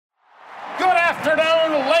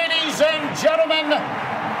afternoon, ladies and gentlemen,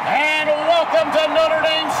 and welcome to Notre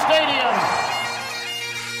Dame Stadium.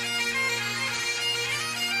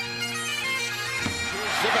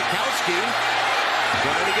 Zbikowski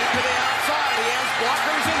trying to get to the outside. He has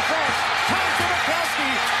blockers in front. Tom Zbikowski,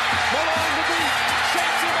 along the beat,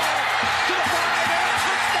 shakes him off to the 5 and a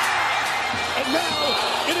touchdown. And now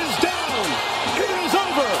it is down. It is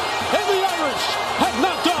over. And the Irish have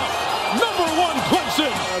knocked off number 1 Clemson.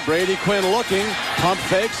 Brady Quinn looking, pump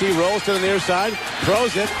fakes, he rolls to the near side,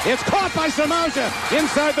 throws it, it's caught by Samaja,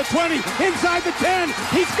 inside the 20, inside the 10,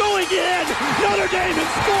 he's going in, Notre Dame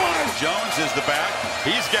has scored! Jones is the back,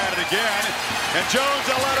 he's got it again, and Jones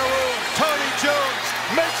a lot of room, Tony Jones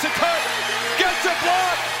makes a cut, gets a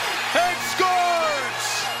block, and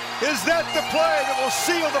scores! Is that the play that will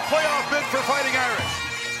seal the playoff bid for Fighting Irish?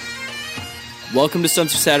 Welcome to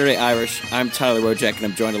Sons of Saturday Irish. I'm Tyler Wojak, and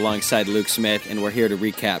I'm joined alongside Luke Smith, and we're here to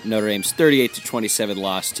recap Notre Dame's 38-27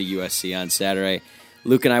 loss to USC on Saturday.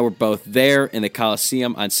 Luke and I were both there in the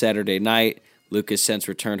Coliseum on Saturday night. Luke has since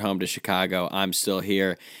returned home to Chicago. I'm still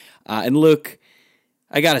here. And Luke,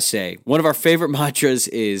 I gotta say, one of our favorite mantras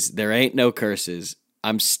is, there ain't no curses.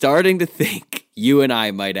 I'm starting to think you and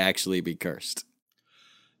I might actually be cursed.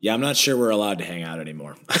 Yeah, I'm not sure we're allowed to hang out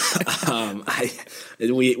anymore.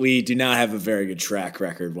 We do not have a very good track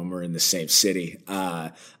record when we're in the same city.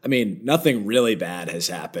 Nothing really bad has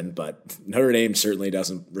happened, but Notre Dame certainly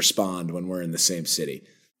doesn't respond when we're in the same city.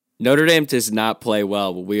 Notre Dame does not play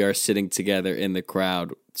well when we are sitting together in the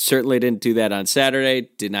crowd. Certainly didn't do that on Saturday,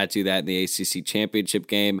 did not do that in the ACC championship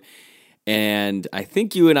game. And I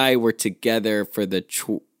think you and I were together for the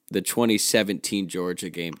 2017 Georgia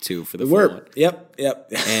game, too, for the full one. Yep.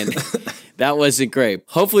 And that wasn't great.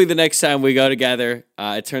 Hopefully the next time we go together,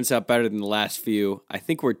 it turns out better than the last few. I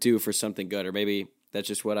think we're due for something good, or maybe that's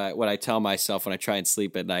just what I tell myself when I try and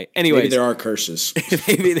sleep at night. Anyways, maybe there are curses.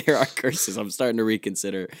 Maybe there are curses. I'm starting to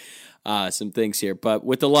reconsider some things here. But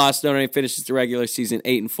with the loss, Notre Dame finishes the regular season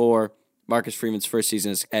 8-4. Marcus Freeman's first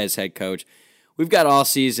season as head coach. We've got all off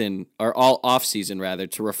season to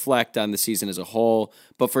reflect on the season as a whole.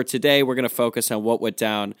 But for today, we're going to focus on what went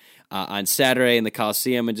down on Saturday in the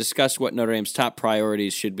Coliseum and discuss what Notre Dame's top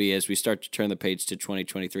priorities should be as we start to turn the page to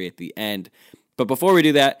 2023 at the end. But before we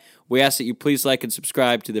do that, we ask that you please like and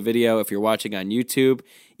subscribe to the video if you're watching on YouTube.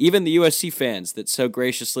 Even the USC fans that so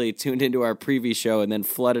graciously tuned into our preview show and then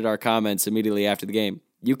flooded our comments immediately after the game,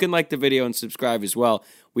 you can like the video and subscribe as well.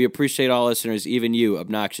 We appreciate all listeners, even you,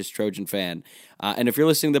 obnoxious Trojan fan. And if you're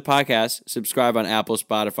listening to the podcast, subscribe on Apple,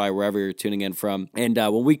 Spotify, wherever you're tuning in from. And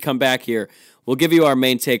when we come back here, we'll give you our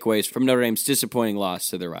main takeaways from Notre Dame's disappointing loss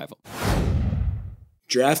to their rival.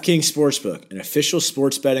 DraftKings Sportsbook, an official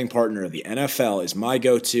sports betting partner of the NFL, is my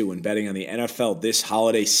go-to when betting on the NFL this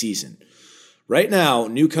holiday season. Right now,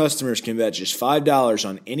 new customers can bet just $5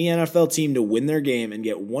 on any NFL team to win their game and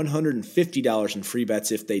get $150 in free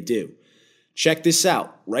bets if they do. Check this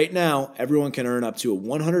out. Right now, everyone can earn up to a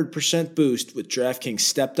 100% boost with DraftKings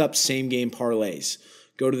stepped-up same-game parlays.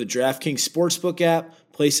 Go to the DraftKings Sportsbook app,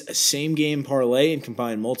 place a same-game parlay, and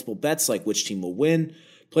combine multiple bets like which team will win,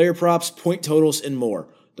 player props, point totals, and more.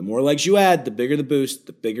 The more legs you add, the bigger the boost,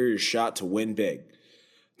 the bigger your shot to win big.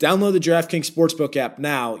 Download the DraftKings Sportsbook app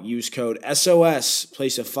now. Use code SOS.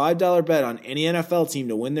 Place a $5 bet on any NFL team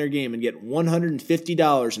to win their game and get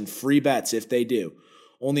 $150 in free bets if they do.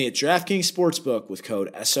 Only at DraftKings Sportsbook with code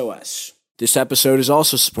SOS. This episode is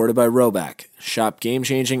also supported by Rhoback. Shop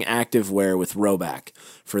game-changing activewear with Rhoback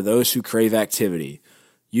for those who crave activity.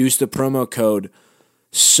 Use the promo code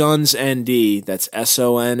SONSND, that's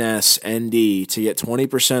SONSND, to get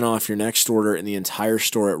 20% off your next order in the entire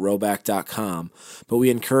store at Rhoback.com. But we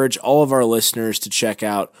encourage all of our listeners to check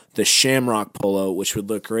out the Shamrock Polo, which would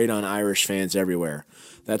look great on Irish fans everywhere.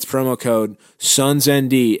 That's promo code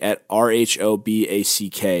SONSND at RHOBACK.com.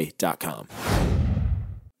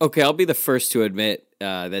 Okay, I'll be the first to admit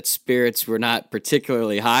that spirits were not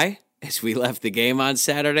particularly high as we left the game on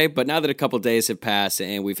Saturday, but now that a couple days have passed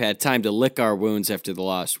and we've had time to lick our wounds after the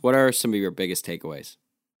loss, what are some of your biggest takeaways?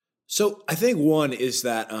 So I think one is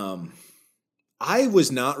that I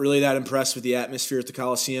was not really that impressed with the atmosphere at the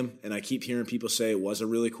Coliseum, and I keep hearing people say it was a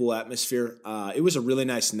really cool atmosphere. It was a really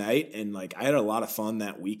nice night, and I had a lot of fun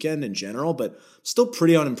that weekend in general, but still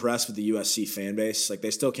pretty unimpressed with the USC fan base. They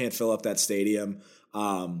still can't fill up that stadium.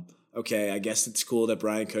 Okay, I guess it's cool that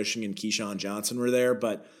Brian Cushing and Keyshawn Johnson were there,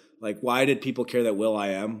 but why did people care that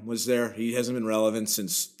Will.i.am was there? He hasn't been relevant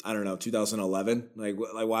since, 2011.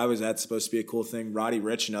 Why was that supposed to be a cool thing? Roddy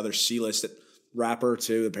Ricch, another C-list rapper,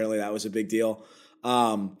 too. Apparently that was a big deal.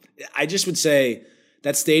 I just would say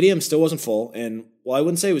that stadium still wasn't full. And while I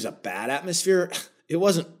wouldn't say it was a bad atmosphere, it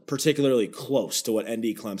wasn't particularly close to what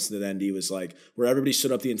ND Clemson and ND was like, where everybody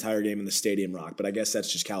stood up the entire game in the stadium rock. But I guess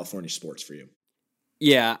that's just California sports for you.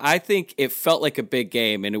 Yeah, I think it felt like a big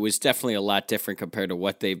game, and it was definitely a lot different compared to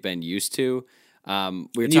what they've been used to. You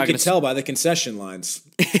can tell by the concession lines.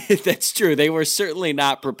 That's true. They were certainly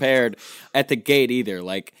not prepared at the gate either.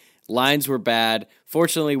 Like, lines were bad.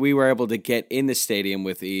 Fortunately, we were able to get in the stadium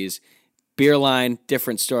with ease. Beer line,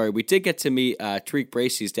 different story. We did get to meet Tariq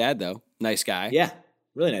Bracy's dad, though. Nice guy. Yeah,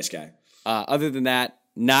 really nice guy. Other than that,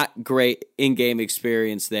 not great in-game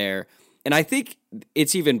experience there. And I think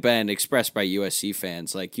it's even been expressed by USC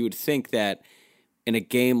fans. Like, you would think that in a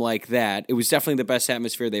game like that, it was definitely the best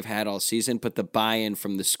atmosphere they've had all season, but the buy-in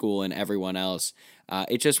from the school and everyone else,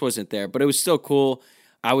 it just wasn't there. But it was still cool.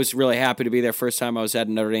 I was really happy to be there. First time I was at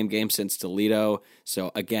a Notre Dame game since Toledo.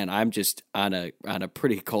 So, again, I'm just on a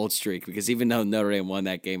pretty cold streak because even though Notre Dame won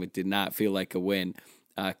that game, it did not feel like a win.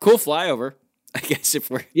 Cool flyover, I guess,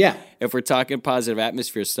 if we're talking positive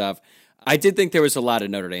atmosphere stuff. I did think there was a lot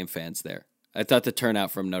of Notre Dame fans there. I thought the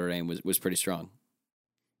turnout from Notre Dame was pretty strong.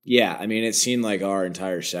 Yeah, I mean, it seemed like our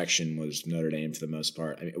entire section was Notre Dame for the most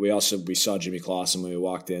part. I mean, we saw Jimmy Clausen when we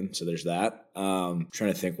walked in, so there's that. Trying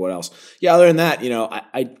to think what else. Yeah, other than that,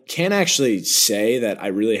 I can't actually say that I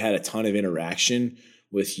really had a ton of interaction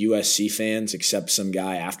with USC fans, except some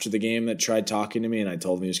guy after the game that tried talking to me, and I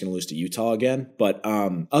told him he was going to lose to Utah again. But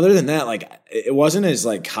other than that, like, it wasn't as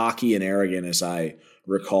like cocky and arrogant as I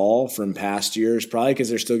recall from past years, probably because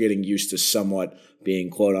they're still getting used to somewhat being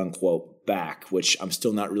quote unquote back, which I'm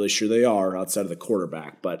still not really sure they are outside of the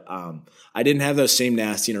quarterback. But I didn't have those same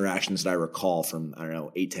nasty interactions that I recall from,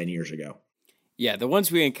 8-10 years ago. Yeah, the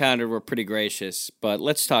ones we encountered were pretty gracious, but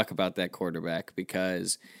let's talk about that quarterback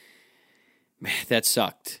because, man, that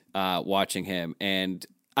sucked watching him. And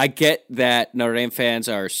I get that Notre Dame fans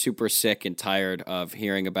are super sick and tired of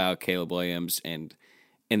hearing about Caleb Williams, and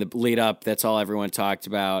in the lead up, that's all everyone talked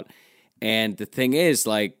about. And the thing is,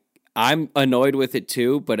 like, I'm annoyed with it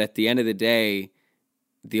too, but at the end of the day,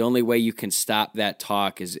 the only way you can stop that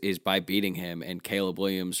talk is by beating him. And Caleb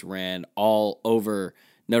Williams ran all over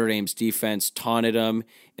Notre Dame's defense, taunted him,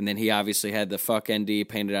 and then he obviously had the fuck ND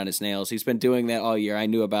painted on his nails. He's been doing that all year. I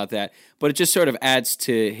knew about that. But it just sort of adds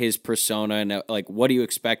to his persona. And, like, what do you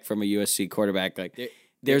expect from a USC quarterback? Like,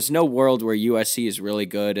 there's no world where USC is really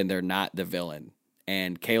good and they're not the villain.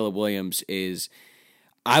 And Caleb Williams is,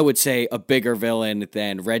 I would say, a bigger villain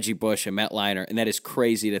than Reggie Bush and Matt Leinart, and that is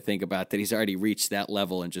crazy to think about that he's already reached that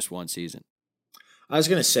level in just one season. I was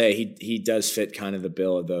going to say he does fit kind of the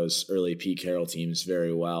bill of those early Pete Carroll teams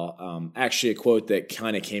very well. Actually, a quote that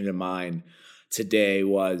kind of came to mind today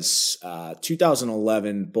was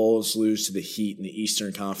 2011 Bulls lose to the Heat in the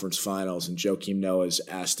Eastern Conference Finals, and Joakim Noah's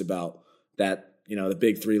asked about that. The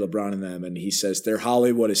big three, LeBron and them, and he says they're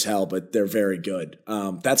Hollywood as hell, but they're very good.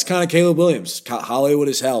 That's kind of Caleb Williams. Hollywood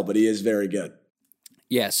as hell, but he is very good.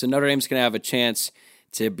 Yeah, so Notre Dame's going to have a chance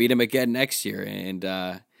to beat him again next year,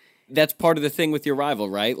 and that's part of the thing with your rival,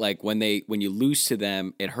 right? Like, when you lose to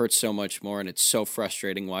them, it hurts so much more, and it's so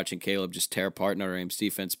frustrating watching Caleb just tear apart Notre Dame's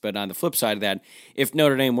defense. But on the flip side of that, if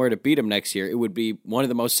Notre Dame were to beat him next year, it would be one of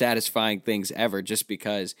the most satisfying things ever just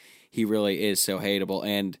because he really is so hateable.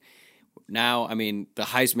 And now, I mean, the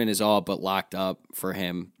Heisman is all but locked up for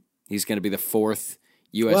him. He's going to be the fourth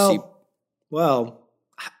USC. Well,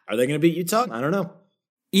 are they going to beat Utah? I don't know.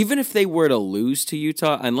 Even if they were to lose to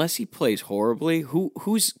Utah, unless he plays horribly,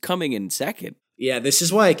 who's coming in second? Yeah, this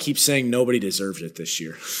is why I keep saying nobody deserves it this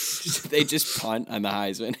year. They just punt on the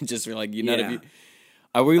Heisman and just were like, yeah.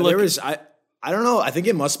 Are we looking? I don't know. I think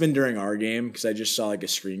it must have been during our game because I just saw like a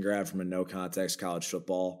screen grab from a no context college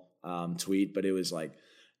football tweet, but it was like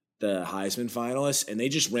the Heisman finalists, and they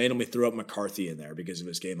just randomly threw up McCarthy in there because of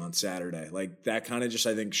his game on Saturday. Like, that kind of just,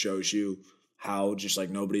 I think, shows you how just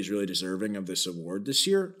like nobody's really deserving of this award this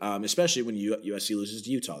year, especially when USC loses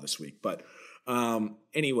to Utah this week. But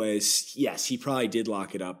anyways, yes, he probably did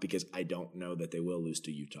lock it up because I don't know that they will lose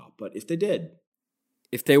to Utah. But if they did.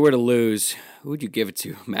 If they were to lose, who would you give it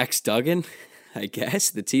to? Max Duggan, I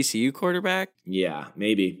guess, the TCU quarterback? Yeah,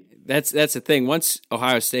 maybe. That's the thing. Once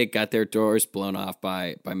Ohio State got their doors blown off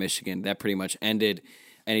by Michigan, that pretty much ended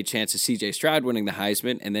any chance of C.J. Stroud winning the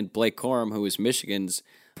Heisman. And then Blake Corum, who was Michigan's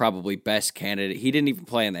probably best candidate, he didn't even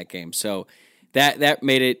play in that game. So that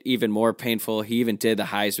made it even more painful. He even did the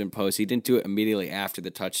Heisman post. He didn't do it immediately after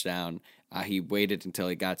the touchdown. He waited until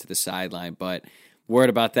he got to the sideline. But word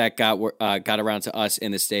about that got around to us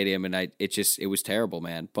in the stadium, and it was terrible,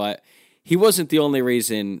 man. But he wasn't the only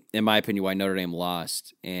reason, in my opinion, why Notre Dame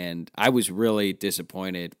lost. And I was really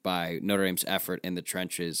disappointed by Notre Dame's effort in the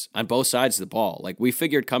trenches on both sides of the ball. Like, we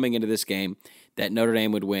figured coming into this game that Notre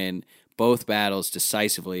Dame would win, both battles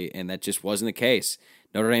decisively, and that just wasn't the case.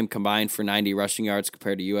 Notre Dame combined for 90 rushing yards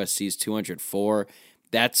compared to USC's 204.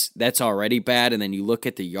 That's already bad, and then you look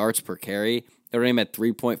at the yards per carry. Notre Dame had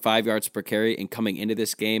 3.5 yards per carry, and coming into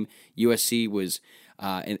this game, USC was,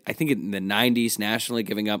 I think, in the 90s nationally,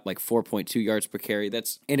 giving up like 4.2 yards per carry.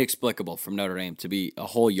 That's inexplicable from Notre Dame to be a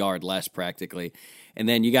whole yard less practically. And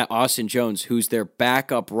then you got Austin Jones, who's their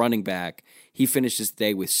backup running back. He finishes the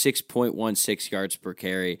day with 6.16 yards per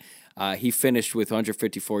carry. He finished with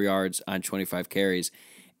 154 yards on 25 carries.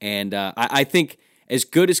 And I think as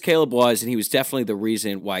good as Caleb was, and he was definitely the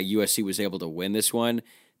reason why USC was able to win this one,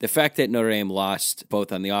 the fact that Notre Dame lost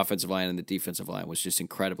both on the offensive line and the defensive line was just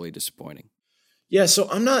incredibly disappointing. Yeah, so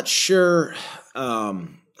I'm not sure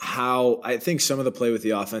how – I think some of the play with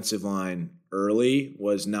the offensive line early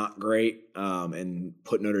was not great and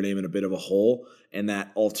put Notre Dame in a bit of a hole, and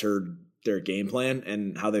that altered their game plan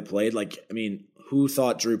and how they played. Like, I mean, who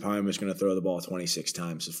thought Drew Pyne was going to throw the ball 26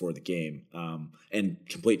 times before the game and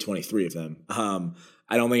complete 23 of them?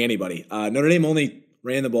 I don't think anybody. Notre Dame only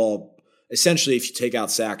ran the ball essentially, if you take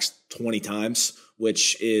out sacks, 20 times,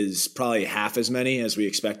 which is probably half as many as we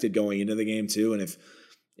expected going into the game too. And if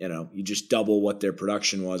you just double what their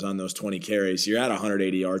production was on those 20 carries, you're at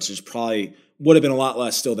 180 yards. Which probably would have been a lot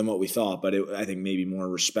less still than what we thought, but I think maybe more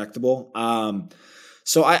respectable.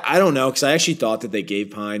 So I don't know, because I actually thought that they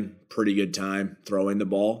gave Pyne pretty good time throwing the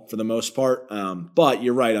ball for the most part. But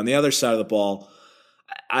you're right. On the other side of the ball,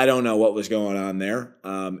 I don't know what was going on there.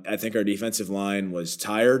 I think our defensive line was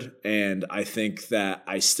tired, and I think that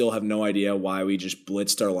I still have no idea why we just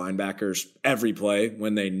blitzed our linebackers every play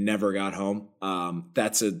when they never got home.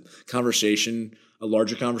 That's a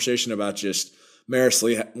larger conversation about just Maris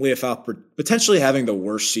Leofau potentially having the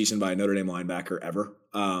worst season by a Notre Dame linebacker ever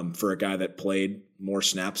for a guy that played more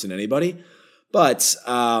snaps than anybody. But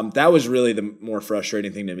that was really the more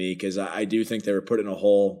frustrating thing to me, because I do think they were put in a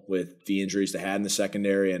hole with the injuries they had in the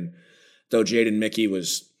secondary. And though Jaden Mickey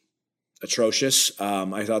was atrocious,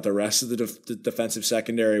 I thought the rest of the defensive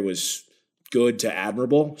secondary was good to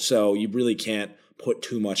admirable. So you really can't put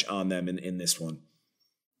too much on them in this one.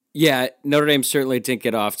 Yeah, Notre Dame certainly didn't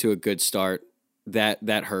get off to a good start.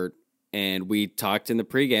 That hurt. And we talked in the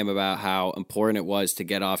pregame about how important it was to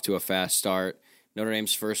get off to a fast start. Notre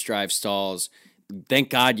Dame's first drive stalls. Thank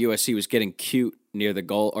God USC was getting cute near the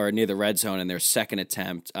goal or near the red zone in their second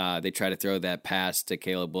attempt. They tried to throw that pass to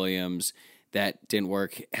Caleb Williams. That didn't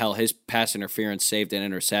work. Hell, his pass interference saved an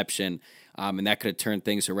interception, and that could have turned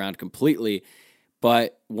things around completely.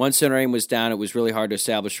 But once Notre Dame was down, it was really hard to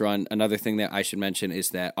establish a run. Another thing that I should mention is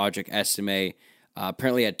that Audric Estime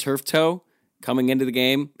apparently had turf toe coming into the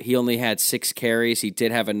game. He only had 6 carries. He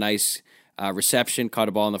did have a nice reception, caught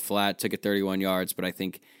a ball in the flat, took it 31 yards, but I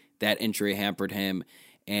think that injury hampered him.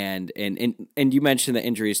 And you mentioned the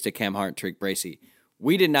injuries to Cam Hart and Tariq Bracy.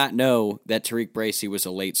 We did not know that Tariq Bracy was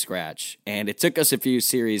a late scratch, and it took us a few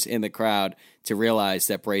series in the crowd to realize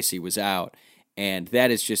that Bracy was out, and that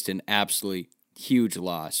is just an absolutely huge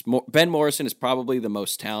loss. Ben Morrison is probably the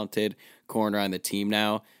most talented corner on the team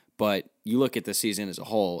now, but you look at the season as a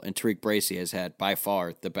whole, and Tariq Bracy has had by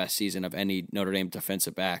far the best season of any Notre Dame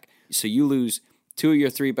defensive back. So you lose 2 of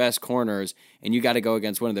your 3 best corners, and you got to go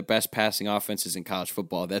against one of the best passing offenses in college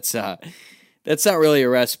football. That's not really a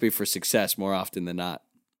recipe for success more often than not.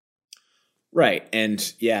 Right.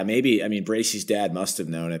 And yeah, maybe, I mean, Bracy's dad must have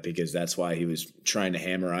known it, because that's why he was trying to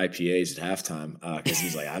hammer IPAs at halftime. Because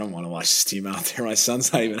he's like, I don't want to watch this team out there. My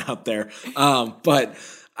son's not even out there.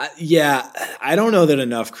 Yeah, I don't know that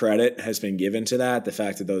enough credit has been given to that. The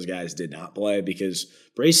fact that those guys did not play, because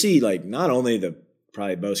Bracy, like, not only the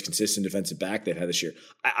probably most consistent defensive back they've had this year,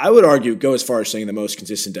 I would argue go as far as saying the most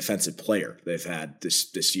consistent defensive player they've had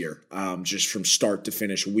this year, just from start to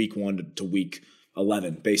finish, week 1 to week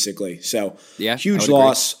 11, basically. So yeah, huge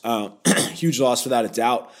loss, huge loss without a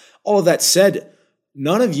doubt. All of that said,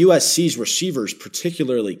 none of USC's receivers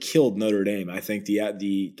particularly killed Notre Dame. I think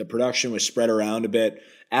the production was spread around a bit.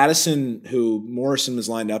 Addison, who Morrison was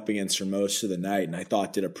lined up against for most of the night, and I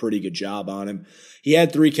thought did a pretty good job on him. He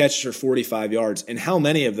had 3 catches for 45 yards, and how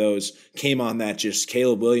many of those came on that just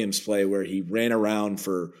Caleb Williams play where he ran around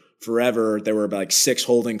for forever? There were about like 6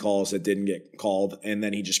 holding calls that didn't get called, and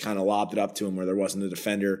then he just kind of lobbed it up to him where there wasn't a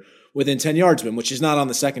defender within 10 yards of him, which is not on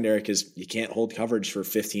the secondary because you can't hold coverage for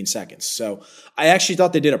 15 seconds. So I actually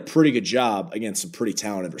thought they did a pretty good job against some pretty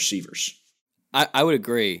talented receivers. I would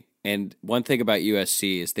agree. And one thing about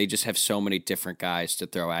USC is they just have so many different guys to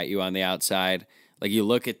throw at you on the outside. Like, you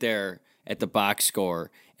look at the box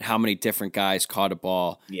score and how many different guys caught a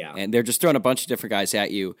ball. Yeah. And they're just throwing a bunch of different guys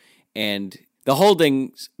at you. And the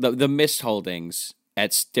holdings, the missed holdings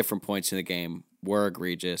at different points in the game were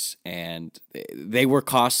egregious, and they were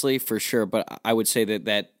costly for sure, but I would say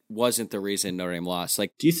that wasn't the reason Notre Dame lost.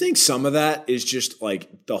 Like, do you think some of that is just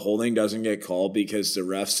like the holding doesn't get called because the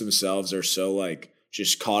refs themselves are so like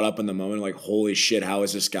just caught up in the moment, like, holy shit, how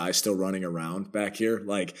is this guy still running around back here?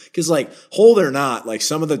 Like, because like hold or not, like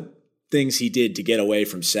some of the things he did to get away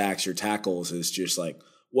from sacks or tackles is just like,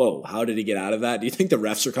 whoa, how did he get out of that? Do you think the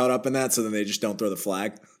refs are caught up in that so then they just don't throw the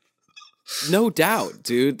flag? No doubt,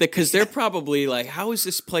 dude, because they're probably like, how is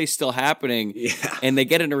this play still happening? Yeah. And they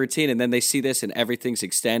get in a routine, and then they see this, and everything's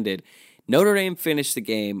extended. Notre Dame finished the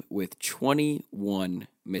game with 21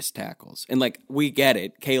 missed tackles. And, like, we get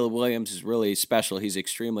it. Caleb Williams is really special. He's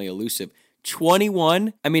extremely elusive.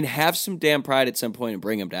 21? I mean, have some damn pride at some point and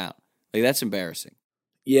bring him down. Like, that's embarrassing.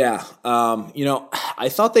 Yeah. I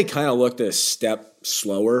thought they kind of looked a step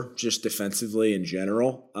slower just defensively in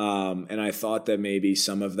general. And I thought that maybe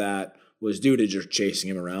some of that was due to just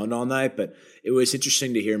chasing him around all night. But it was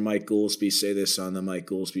interesting to hear Mike Goolsby say this on the Mike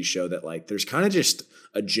Goolsby show that, like, there's kind of just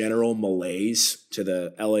a general malaise to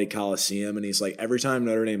the LA Coliseum. And he's like, every time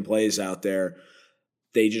Notre Dame plays out there,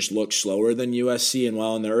 they just look slower than USC. And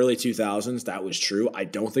while in the early 2000s that was true, I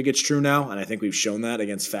don't think it's true now. And I think we've shown that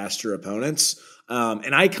against faster opponents.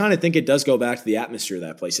 And I kind of think it does go back to the atmosphere of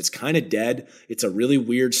that place. It's kind of dead. It's a really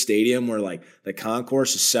weird stadium where, like, the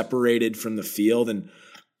concourse is separated from the field. And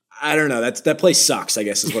I don't know. That place sucks, I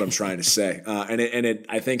guess is what I'm trying to say. And it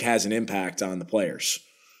I think has an impact on the players.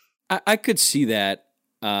 I could see that.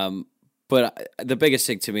 But the biggest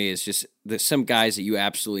thing to me is just there's some guys that you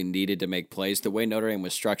absolutely needed to make plays. The way Notre Dame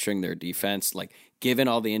was structuring their defense, like, given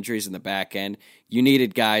all the injuries in the back end, you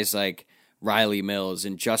needed guys like Riley Mills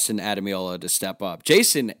and Justin Adamiola to step up.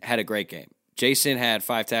 Jason had a great game. Jason had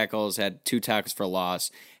 5 tackles, had 2 tackles for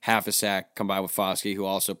loss, half a sack combined with Foskey, who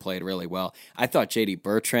also played really well. I thought J.D.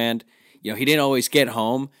 Bertrand, he didn't always get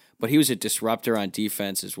home, but he was a disruptor on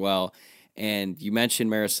defense as well. And you mentioned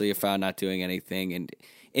Maris Liufau not doing anything,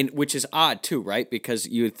 and which is odd too, right? Because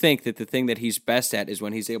you would think that the thing that he's best at is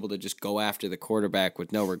when he's able to just go after the quarterback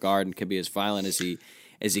with no regard and can be as violent as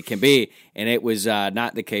he can be. And it was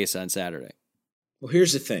not the case on Saturday. Well,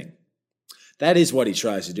 here's the thing. That is what he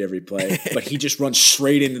tries to do every play, but he just runs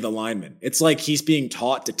straight into the lineman. It's like he's being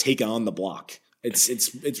taught to take on the block.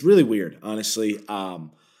 It's really weird, honestly.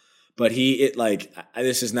 But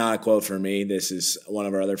this is not a quote from me. This is one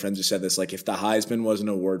of our other friends who said this. Like, if the Heisman was an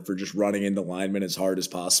award for just running into linemen as hard as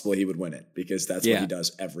possible, he would win it because that's what he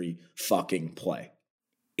does every fucking play.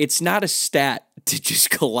 It's not a stat to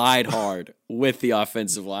just collide hard with the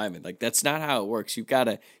offensive lineman. Like, that's not how it works. You've got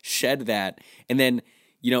to shed that. And then,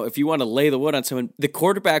 if you want to lay the wood on someone, the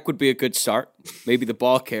quarterback would be a good start, maybe the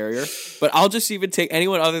ball carrier. But I'll just even take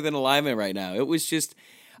anyone other than a lineman right now. It was just,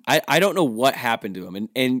 I don't know what happened to him.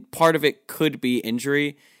 And part of it could be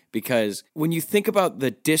injury, because when you think about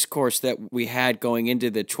the discourse that we had going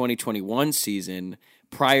into the 2021 season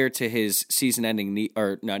prior to his season-ending knee,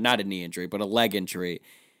 or no, not a knee injury, but a leg injury,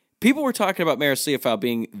 people were talking about Maris Liufau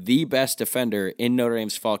being the best defender in Notre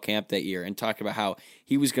Dame's fall camp that year and talking about how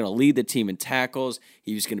he was going to lead the team in tackles,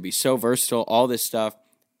 he was going to be so versatile, all this stuff.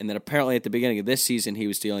 And then apparently at the beginning of this season, he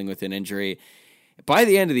was dealing with an injury. By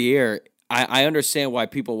the end of the year, I understand why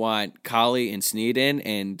people want Colley and Snead in,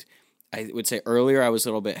 and I would say earlier I was a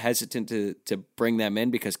little bit hesitant to bring them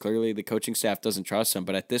in because clearly the coaching staff doesn't trust them.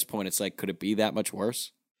 But at this point, it's like, could it be that much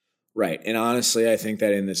worse? Right. And honestly, I think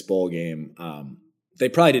that in this bowl game, they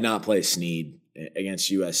probably did not play Snead against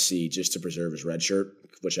USC just to preserve his red shirt,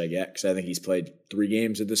 which I get because I think he's played 3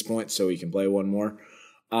 games at this point, so he can play 1 more.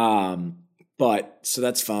 But so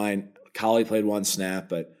that's fine. Colley played 1 snap,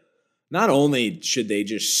 but not only should they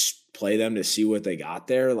just play them to see what they got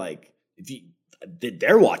there, like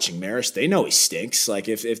they're watching Maris, they know he stinks. Like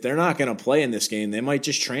if they're not going to play in this game, they might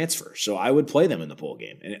just transfer. So I would play them in the bowl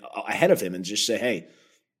game and ahead of him and just say, hey,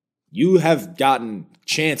 you have gotten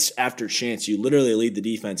chance after chance. You literally lead the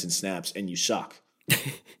defense in snaps, and you suck.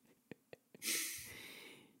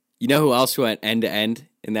 You know who else went end-to-end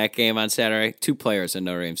in that game on Saturday? 2 players in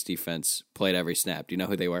Notre Dame's defense played every snap. Do you know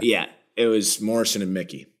who they were? Yeah, it was Morrison and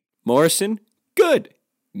Mickey. Morrison, good.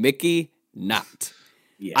 Mickey, not.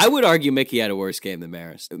 Yeah. I would argue Mickey had a worse game than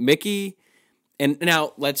Maris. Mickey, and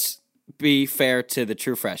now let's be fair to the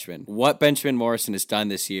true freshman. What Benjamin Morrison has done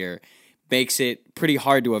this year makes it pretty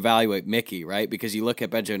hard to evaluate Mickey, right? Because you look at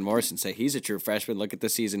Benjamin Morrison and say, he's a true freshman. Look at the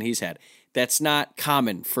season he's had. That's not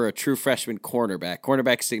common for a true freshman cornerback.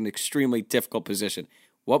 Cornerback is an extremely difficult position.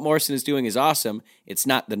 What Morrison is doing is awesome. It's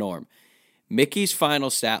not the norm. Mickey's final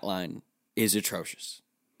stat line is atrocious.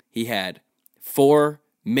 He had 4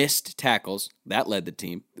 missed tackles. That led the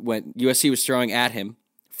team. When USC was throwing at him,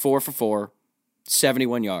 4 for 4,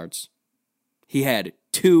 71 yards. He had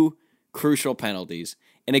 2 crucial penalties.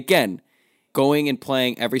 And again, going and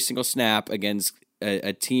playing every single snap against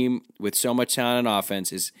a team with so much talent on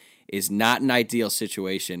offense is not an ideal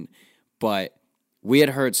situation. But we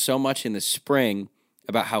had heard so much in the spring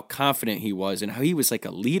about how confident he was and how he was like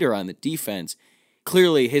a leader on the defense.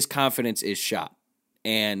 Clearly, his confidence is shot.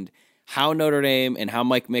 And how Notre Dame and how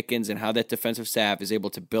Mike Mickens and how that defensive staff is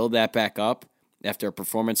able to build that back up after a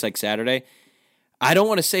performance like Saturday, I don't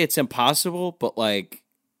want to say it's impossible, but like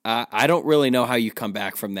I don't really know how you come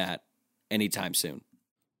back from that anytime soon.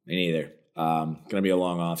 Me neither. Going to be a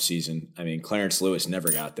long off season. I mean, Clarence Lewis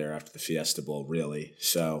never got there after the Fiesta Bowl, really.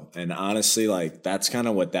 So, and honestly, like that's kind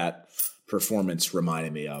of what that performance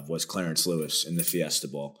reminded me of was Clarence Lewis in the Fiesta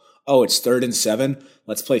Bowl. Oh, it's 3rd and 7.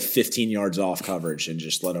 Let's play 15 yards off coverage and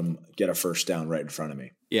just let them get a first down right in front of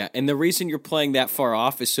me. Yeah, and the reason you're playing that far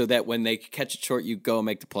off is so that when they catch it short, you go and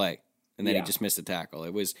make the play. And then he just missed the tackle.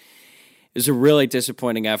 It was a really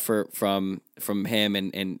disappointing effort from him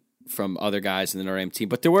and from other guys in the Notre Dame team.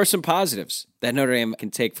 But there were some positives that Notre Dame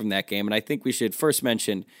can take from that game. And I think we should first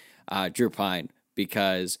mention Drew Pyne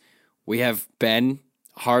because we have been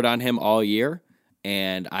hard on him all year.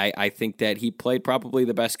 And I think that he played probably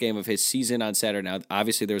the best game of his season on Saturday. Now,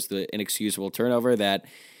 obviously, there's the inexcusable turnover that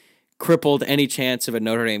crippled any chance of a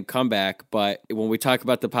Notre Dame comeback. But when we talk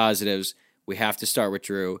about the positives, we have to start with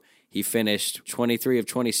Drew. He finished 23 of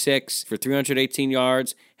 26 for 318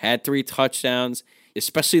 yards, had 3 touchdowns.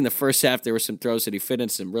 Especially in the first half, there were some throws that he fit in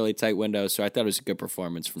some really tight windows. So I thought it was a good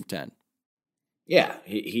performance from 10. Yeah,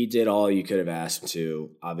 he did all you could have asked him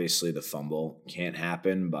to. Obviously, the fumble can't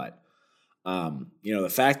happen, but the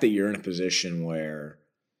fact that you're in a position where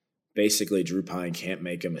basically Drew Pyne can't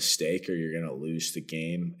make a mistake or you're going to lose the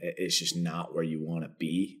game, it's just not where you want to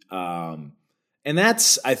be. And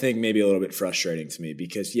that's, I think, maybe a little bit frustrating to me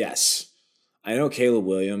because, yes, I know Caleb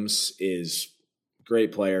Williams is a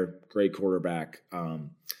great player, great quarterback,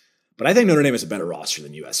 but I think Notre Dame is a better roster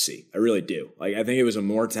than USC. I really do. Like, I think it was a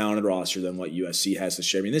more talented roster than what USC has to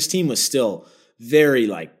share. I mean, this team was still very,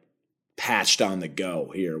 patched on the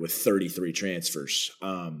go here with 33 transfers.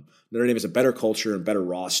 Notre Dame has a better culture and better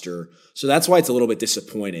roster, so that's why it's a little bit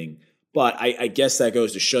disappointing. But I guess that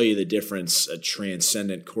goes to show you the difference a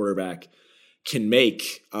transcendent quarterback can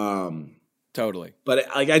make. Totally. But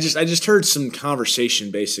I just heard some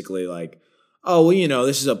conversation basically oh, well,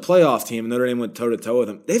 this is a playoff team and Notre Dame went toe-to-toe with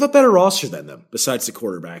them. They have a better roster than them besides the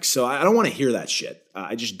quarterback. So I don't want to hear that shit.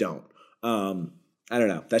 I just don't. I don't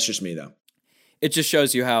know. That's just me, though. It just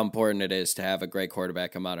shows you how important it is to have a great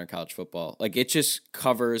quarterback in modern college football. It just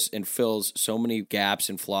covers and fills so many gaps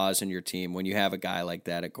and flaws in your team when you have a guy like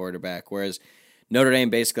that at quarterback. Whereas Notre Dame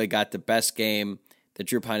basically got the best game that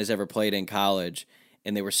Drew Pyne has ever played in college,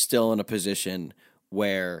 and they were still in a position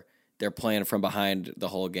where they're playing from behind the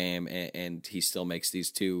whole game, and he still makes these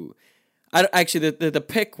 2. Actually, the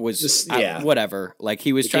pick was whatever.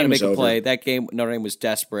 He was trying to make a play. That game, Notre Dame was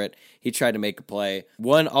desperate. He tried to make a play.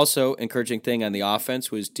 One also encouraging thing on the offense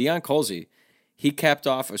was Deion Colzie. He capped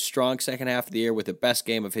off a strong second half of the year with the best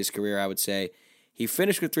game of his career, I would say. He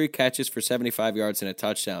finished with 3 catches for 75 yards and a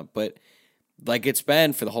touchdown. But it's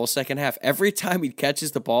been for the whole second half, every time he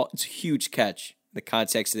catches the ball, it's a huge catch in the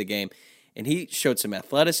context of the game. And he showed some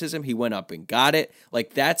athleticism. He went up and got it.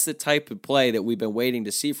 That's the type of play that we've been waiting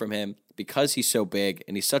to see from him because he's so big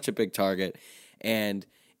and he's such a big target. And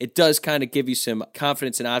it does kind of give you some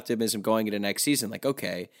confidence and optimism going into next season.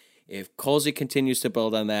 Okay, if Colzie continues to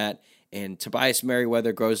build on that and Tobias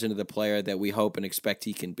Merriweather grows into the player that we hope and expect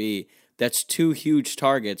he can be, that's 2 huge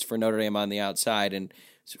targets for Notre Dame on the outside. And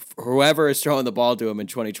whoever is throwing the ball to him in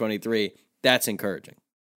 2023, that's encouraging.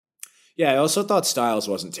 Yeah, I also thought Styles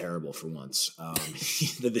wasn't terrible for once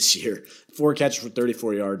this year. 4 catches for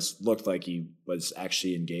 34 yards, looked like he was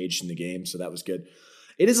actually engaged in the game, so that was good.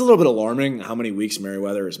 It is a little bit alarming how many weeks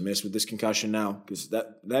Merriweather has missed with this concussion now, because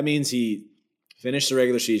that means he finished the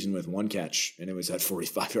regular season with 1 catch, and it was that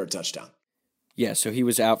 45-yard touchdown. Yeah, so he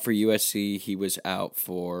was out for USC. He was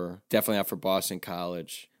definitely out for Boston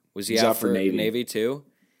College. Was he out for Navy too?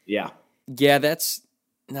 Yeah. Yeah, that's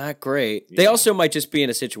not great. Yeah. They also might just be in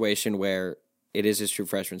a situation where it is his true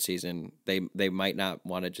freshman season. They might not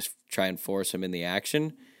want to just try and force him in the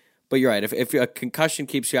action. But you're right. If a concussion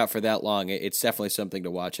keeps you out for that long, it's definitely something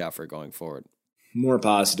to watch out for going forward. More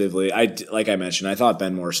positively, like I mentioned, I thought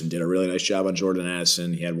Ben Morrison did a really nice job on Jordan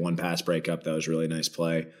Addison. He had 1 pass breakup. That was a really nice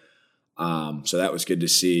play. So that was good to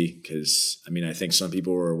see because, I think some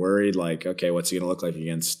people were worried, okay, what's he going to look like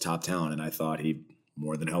against top talent? And I thought he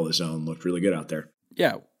more than held his own, looked really good out there.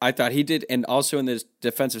 Yeah, I thought he did. And also in this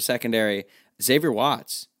defensive secondary, Xavier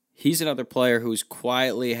Watts, he's another player who's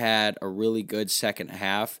quietly had a really good second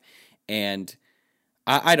half. And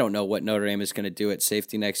I don't know what Notre Dame is going to do at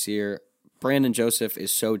safety next year. Brandon Joseph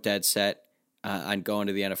is so dead set on going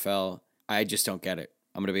to the NFL. I just don't get it.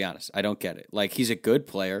 I'm going to be honest. I don't get it. Like, he's a good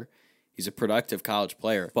player. He's a productive college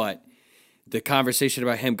player. But the conversation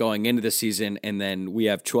about him going into the season, and then we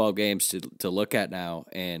have 12 games to look at now,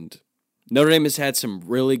 and Notre Dame has had some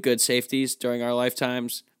really good safeties during our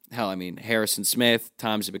lifetimes. Hell, I mean, Harrison Smith,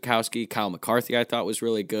 Tom Zbikowski, Kyle McCarthy I thought was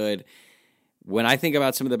really good. When I think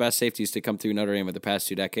about some of the best safeties to come through Notre Dame over the past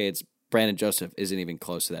 2 decades, Brandon Joseph isn't even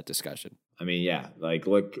close to that discussion. I mean, yeah, like,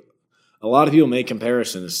 look, a lot of people make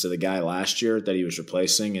comparisons to the guy last year that he was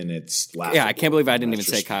replacing, and it's laughable. Yeah, I can't believe I didn't even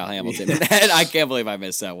say Kyle Hamilton. I can't believe I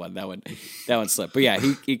missed that one. That one slipped. But yeah,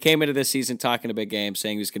 he came into this season talking a big game,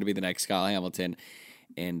 saying he was going to be the next Kyle Hamilton,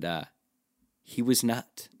 and he was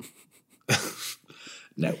not.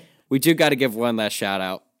 No. We do got to give one last shout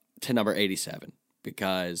out to number 87,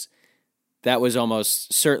 because that was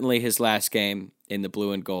almost certainly his last game in the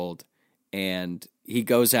blue and gold, and he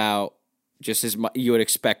goes out just as you would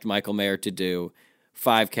expect Michael Mayer to do.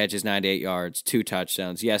 5 catches, 98 yards, 2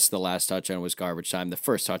 touchdowns. Yes, the last touchdown was garbage time. The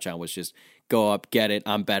first touchdown was just go up, get it,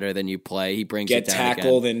 I'm better than you play. He brings it down get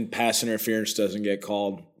tackled again. And pass interference doesn't get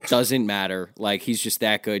called. Doesn't matter. Like, he's just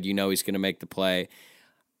that good. You know he's going to make the play.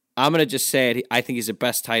 I'm going to just say it. I think he's the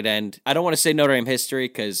best tight end. I don't want to say Notre Dame history,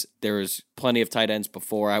 because there was plenty of tight ends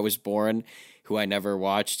before I was born who I never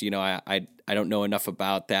watched. You know, I don't know enough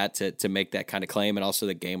about that to make that kind of claim, and also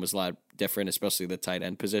the game was a lot different, especially the tight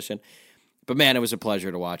end position. But, man, it was a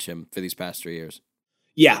pleasure to watch him for these past 3 years.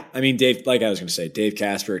 Yeah, I mean, Dave, like I was going to say, Dave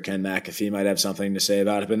Casper, Ken McAfee might have something to say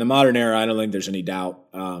about it. But in the modern era, I don't think there's any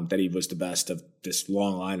doubt that he was the best of this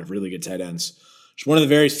long line of really good tight ends. He's one of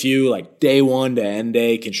the very few, like, day one to end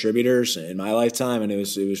day contributors in my lifetime, and it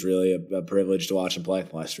was really a privilege to watch him play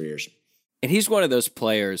the last 3 years. And he's one of those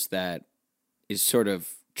players that is sort of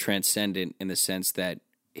transcendent in the sense that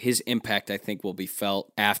his impact, I think, will be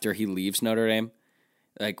felt after he leaves Notre Dame.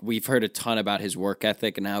 Like, we've heard a ton about his work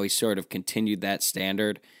ethic and how he sort of continued that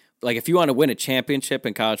standard. Like, if you want to win a championship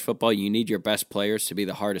in college football, you need your best players to be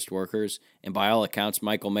the hardest workers. And by all accounts,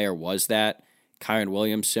 Michael Mayer was that. Kyron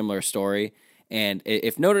Williams, similar story. And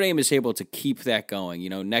if Notre Dame is able to keep that going, you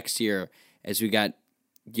know, next year, as we got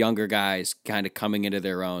younger guys kind of coming into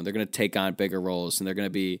their own, they're going to take on bigger roles, and they're going to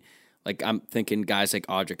be, like, I'm thinking guys like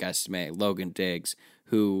Audric Estime, Logan Diggs,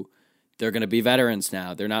 who they're going to be veterans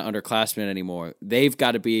now. They're not underclassmen anymore. They've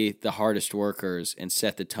got to be the hardest workers and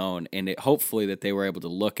set the tone. And hopefully that they were able to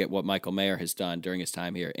look at what Michael Mayer has done during his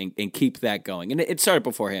time here and keep that going. And it started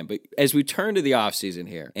before him. But as we turn to the offseason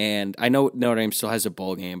here, and I know Notre Dame still has a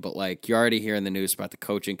bowl game, but, like, you're already hearing the news about the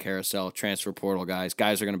coaching carousel, transfer portal guys.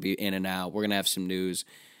 Guys are going to be in and out. We're going to have some news.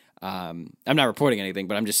 I'm not reporting anything,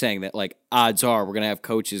 but I'm just saying that, like, odds are we're going to have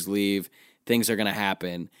coaches leave. Things are going to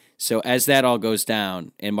happen. So as that all goes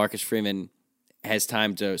down and Marcus Freeman has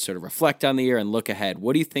time to sort of reflect on the year and look ahead,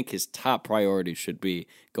 what do you think his top priorities should be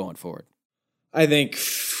going forward? I think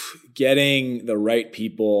getting the right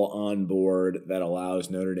people on board that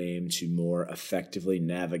allows Notre Dame to more effectively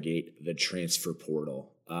navigate the transfer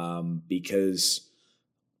portal, because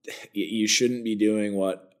you shouldn't be doing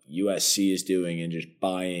what USC is doing and just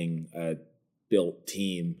buying a built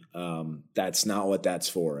team. That's not what that's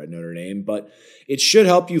for at Notre Dame, but it should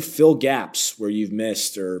help you fill gaps where you've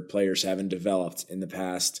missed or players haven't developed in the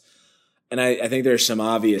past. And I think there's some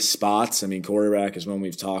obvious spots. I mean, quarterback is one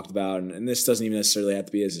we've talked about, and this doesn't even necessarily have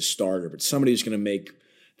to be as a starter, but somebody who's going to make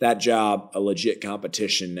that job a legit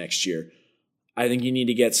competition next year. I think you need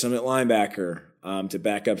to get some at linebacker to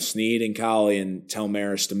back up Snead and Colley and tell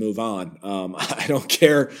Maris to move on. I don't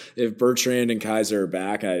care if Bertrand and Kaiser are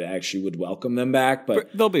back. I actually would welcome them back, but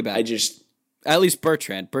they'll be back. At least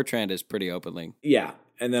Bertrand. Bertrand is pretty openly. Yeah,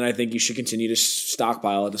 and then I think you should continue to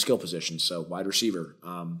stockpile at the skill position, so wide receiver,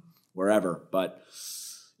 wherever. But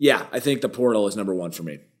yeah, I think the portal is number one for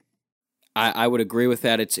me. I would agree with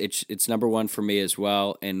that. It's number one for me as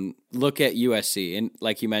well. And look at USC, and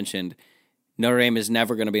like you mentioned, Notre Dame is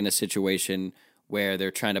never going to be in a situation where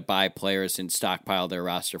they're trying to buy players and stockpile their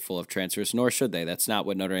roster full of transfers, nor should they. That's not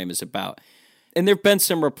what Notre Dame is about. And there have been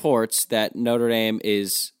some reports that Notre Dame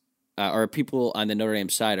is, or people on the Notre Dame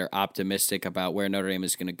side are optimistic about where Notre Dame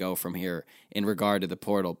is going to go from here in regard to the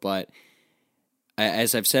portal. But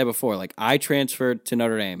as I've said before, like, I transferred to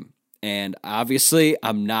Notre Dame, and obviously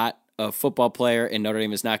I'm not a football player, and Notre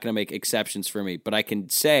Dame is not going to make exceptions for me. But I can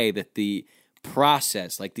say that the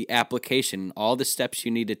process, like the application, all the steps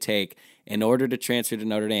you need to take in order to transfer to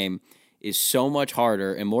Notre Dame is so much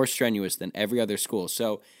harder and more strenuous than every other school.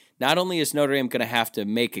 So not only is Notre Dame going to have to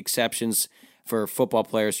make exceptions for football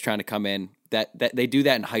players trying to come in, that they do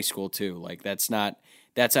that in high school too. Like, that's not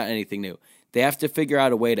anything new. They have to figure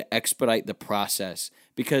out a way to expedite the process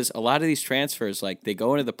because a lot of these transfers, like they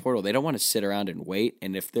go into the portal, they don't want to sit around and wait.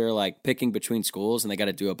 And if they're like picking between schools and they got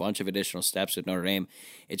to do a bunch of additional steps with Notre Dame,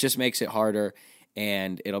 it just makes it harder.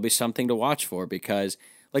 And it'll be something to watch for because,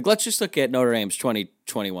 like, let's just look at Notre Dame's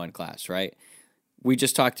 2021 class, right? We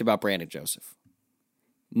just talked about Brandon Joseph.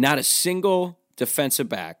 Not a single defensive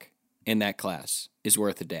back in that class is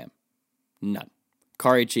worth a damn. None.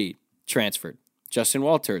 Kari G, transferred. Justin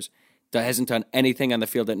Walters hasn't done anything on the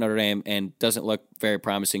field at Notre Dame and doesn't look very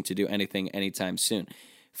promising to do anything anytime soon.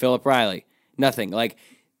 Philip Riley, nothing. Like,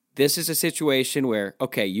 this is a situation where,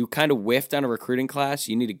 okay, you kind of whiffed on a recruiting class.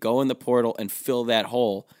 You need to go in the portal and fill that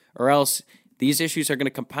hole, or else these issues are going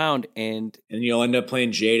to compound. And you'll end up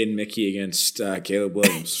playing Jade and Mickey against Caleb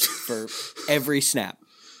Williams. For every snap.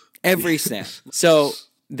 Every snap. So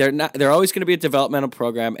they're always going to be a developmental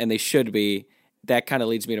program, and they should be. That kind of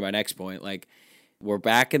leads me to my next point. Like, we're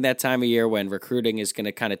back in that time of year when recruiting is going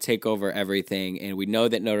to kind of take over everything, and we know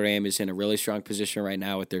that Notre Dame is in a really strong position right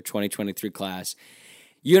now with their 2023 class.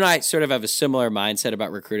 You and I sort of have a similar mindset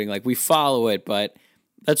about recruiting. Like, we follow it, but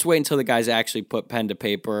let's wait until the guys actually put pen to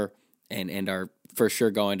paper and are for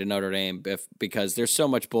sure going to Notre Dame because there's so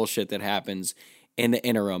much bullshit that happens in the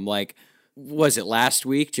interim. Like, was it last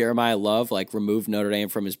week Jeremiah Love, like, removed Notre Dame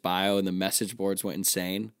from his bio and the message boards went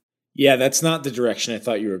insane? Yeah, that's not the direction I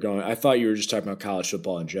thought you were going. I thought you were just talking about college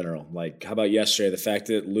football in general. Like, how about yesterday, the fact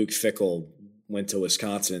that Luke Fickell went to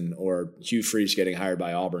Wisconsin or Hugh Freeze getting hired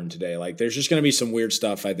by Auburn today. Like, there's just going to be some weird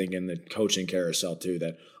stuff, I think, in the coaching carousel, too,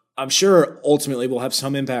 that I'm sure ultimately will have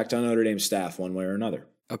some impact on Notre Dame staff one way or another.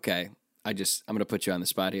 Okay. I'm going to put you on the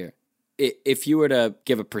spot here. If you were to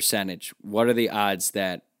give a percentage, what are the odds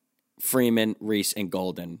that Freeman, Reese, and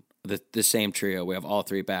Golden, the same trio, we have all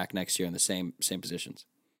three back next year in the same positions?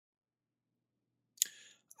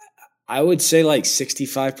 I would say like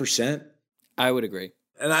 65%. I would agree.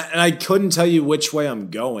 And I couldn't tell you which way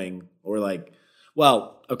I'm going or like,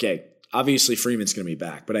 well, okay, obviously Freeman's going to be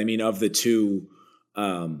back, but I mean, of the two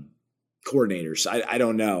coordinators, I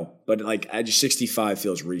don't know, but like I just 65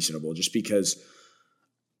 feels reasonable just because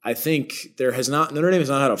I think Notre Dame has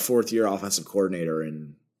not had a fourth year offensive coordinator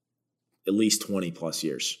in at least 20 plus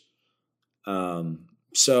years.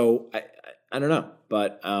 So I don't know,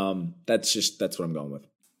 but that's what I'm going with.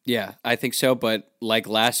 Yeah, I think so. But like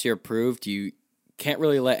last year proved, you can't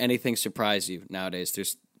really let anything surprise you nowadays.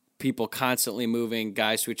 There's people constantly moving,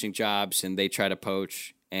 guys switching jobs, and they try to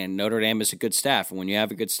poach. And Notre Dame is a good staff. And when you have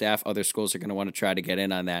a good staff, other schools are going to want to try to get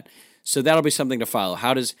in on that. So that'll be something to follow.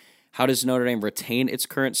 How does Notre Dame retain its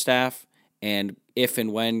current staff? And if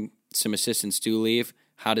and when some assistants do leave,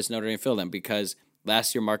 how does Notre Dame fill them? Because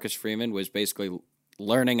last year Marcus Freeman was basically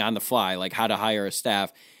learning on the fly, like how to hire a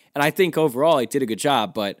staff. And I think overall he did a good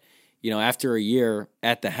job, but after a year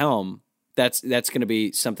at the helm, that's going to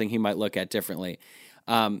be something he might look at differently.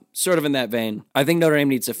 Sort of in that vein, I think Notre Dame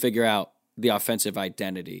needs to figure out the offensive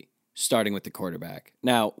identity, starting with the quarterback.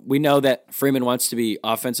 Now, we know that Freeman wants to be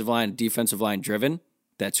offensive line, defensive line driven.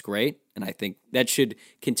 That's great, and I think that should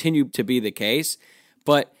continue to be the case.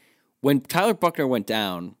 But when Tyler Buchner went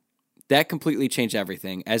down, that completely changed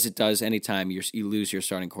everything, as it does anytime you lose your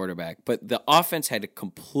starting quarterback. But the offense had to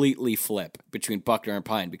completely flip between Buchner and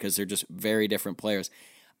Pine because they're just very different players.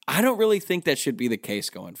 I don't really think that should be the case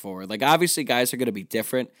going forward. Like, obviously, guys are going to be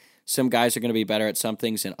different. Some guys are going to be better at some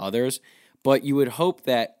things than others. But you would hope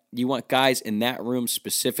that you want guys in that room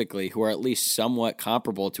specifically who are at least somewhat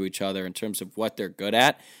comparable to each other in terms of what they're good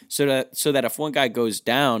at, so that if one guy goes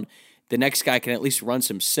down, the next guy can at least run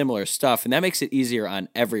some similar stuff, and that makes it easier on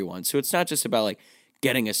everyone. So it's not just about like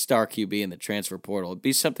getting a star QB in the transfer portal. It'd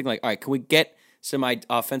be something like, all right, can we get some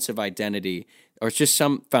offensive identity or just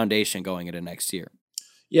some foundation going into next year?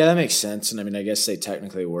 Yeah, that makes sense. And I mean, I guess they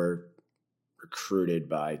technically were recruited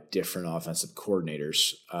by different offensive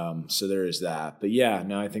coordinators. So there is that. But yeah,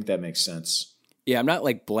 no, I think that makes sense. Yeah, I'm not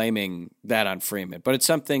like blaming that on Freeman, but it's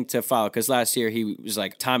something to follow because last year he was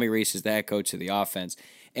like Tommy Reese is the head coach of the offense.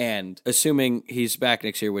 And assuming he's back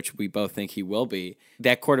next year, which we both think he will be,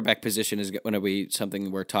 that quarterback position is going to be something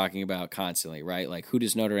we're talking about constantly, right? Like, who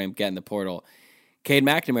does Notre Dame get in the portal? Cade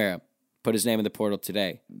McNamara put his name in the portal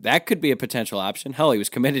today. That could be a potential option. Hell, he was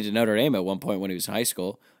committed to Notre Dame at one point when he was in high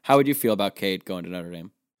school. How would you feel about Cade going to Notre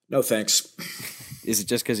Dame? No, thanks. Is it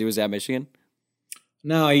just because he was at Michigan?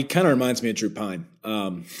 No, he kind of reminds me of Drew Pine.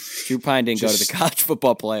 Drew Pine didn't go to the college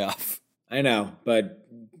football playoff. I know, but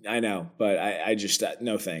I just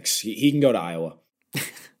no thanks. He can go to Iowa.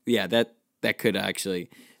 Yeah, that could actually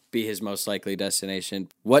be his most likely destination.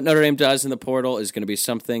 What Notre Dame does in the portal is going to be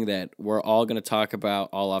something that we're all going to talk about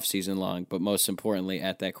all off season long, but most importantly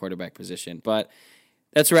at that quarterback position. But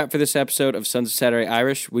That's a wrap for this episode of Sons of Saturday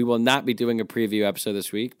Irish. We will not be doing a preview episode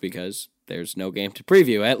this week because there's no game to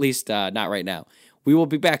preview, at least not right now. We will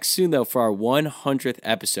be back soon, though, for our 100th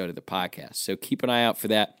episode of the podcast. So keep an eye out for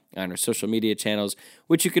that on our social media channels,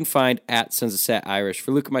 which you can find at Sons of Sat Irish.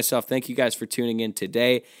 For Luke and myself, thank you guys for tuning in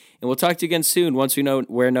today. And we'll talk to you again soon once we know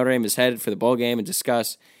where Notre Dame is headed for the bowl game and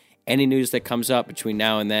discuss any news that comes up between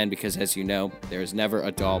now and then, because as you know, there is never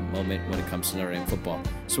a dull moment when it comes to Notre Dame football.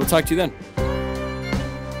 So we'll talk to you then.